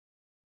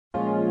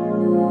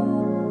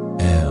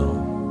L,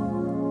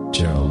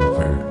 Gerald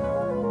Levert.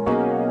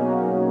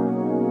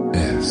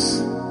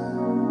 S,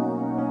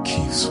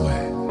 Keith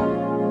Sweat.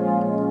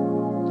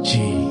 G,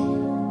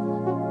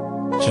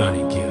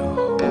 Johnny Gill.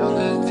 L,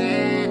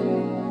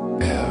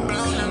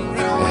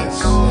 S,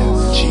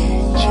 G,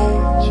 G,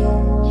 G,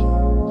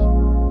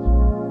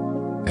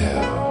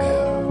 L,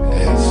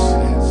 S,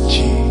 G,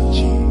 G,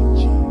 G.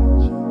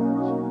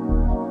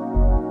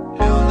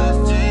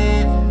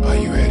 Are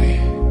you ready?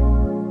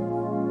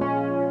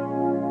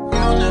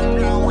 Round and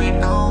round we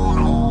go.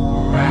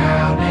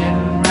 Round and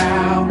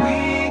round we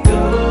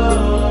go.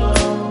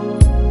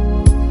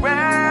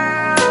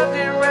 Round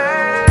and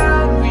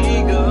round we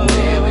go.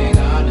 Never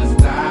gonna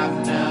stop,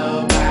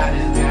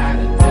 nobody's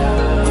gotta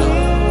know.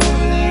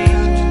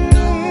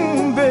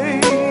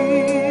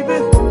 Baby.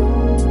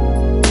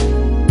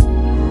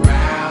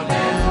 Round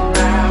and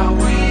round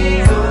we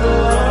go.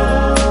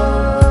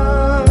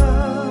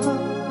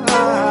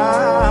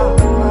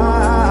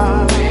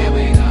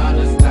 Never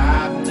gonna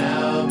stop,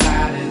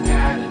 nobody's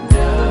gotta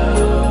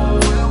know.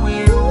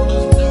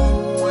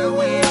 Where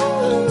we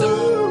on the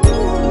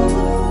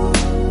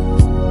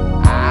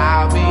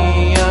I'll be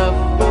a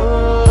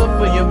fool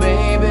for you,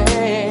 baby,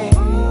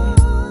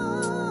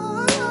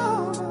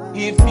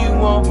 if you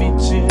want me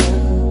to.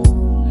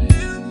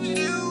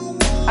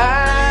 I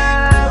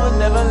will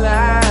never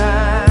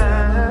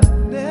lie,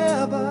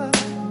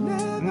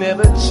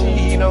 never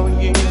cheat on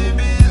you.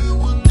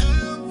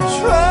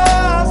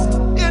 Trust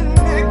in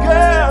me,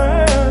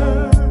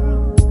 girl.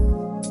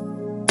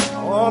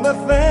 All the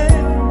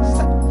things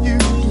that you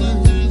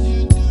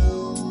do,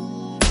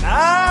 I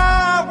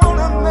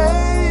wanna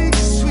make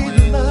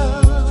sweet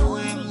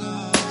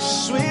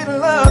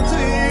love to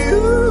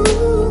you.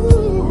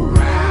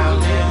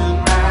 Round and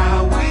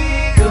round we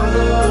go.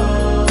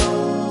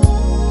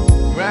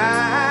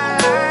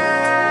 Round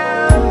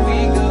we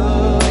go.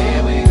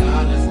 Never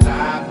gonna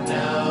stop,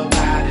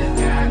 nobody's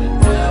gotta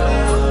know.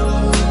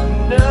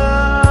 No,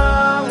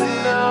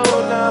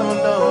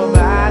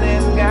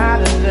 nobody's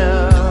gotta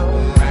know.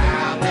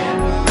 Round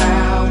and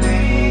round we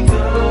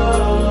go.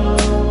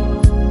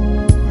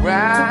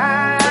 Round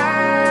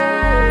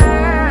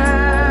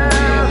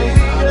we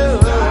go.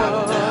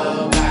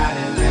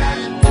 Nobody's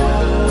gotta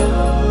know.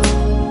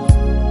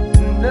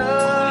 No,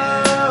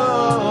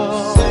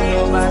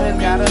 nobody's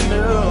gotta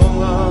know.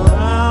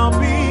 I'll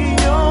be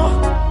your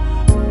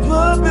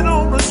puppet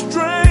on the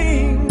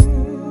string.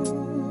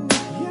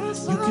 Yes,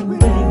 you can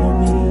bang on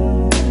me.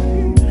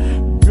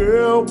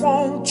 Girl,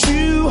 won't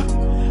you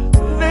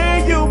lay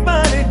your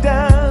body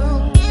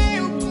down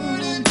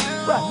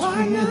right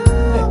here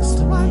next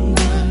to me?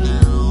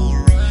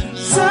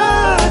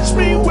 Touch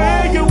me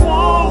where you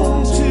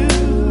want to,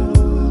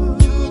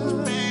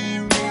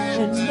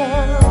 and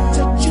I'll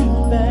touch you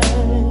back.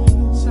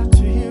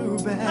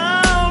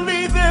 I'll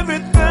leave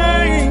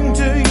everything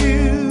to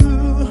you,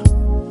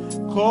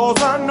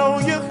 'cause I know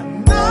you.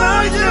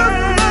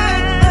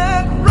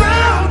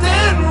 Round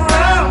and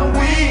round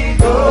we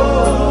go.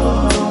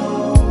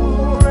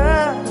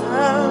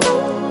 Round,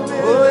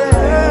 oh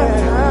yeah.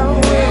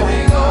 Where we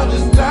gonna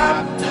stop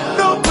now?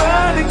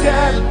 Nobody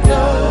gotta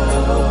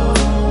know.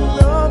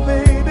 No,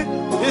 baby,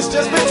 it's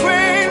just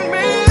between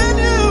me and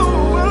you.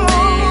 Oh,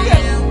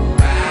 yeah.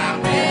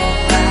 Round and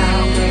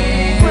round we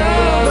go.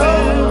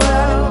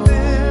 Round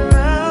and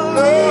round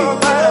we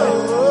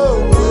go.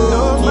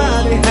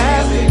 Nobody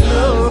has to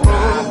know.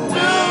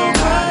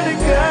 Nobody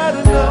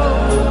gotta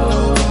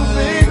know,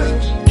 baby.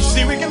 You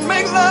see, we can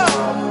make love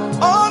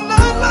all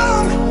night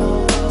long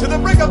till the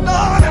break of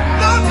dawn.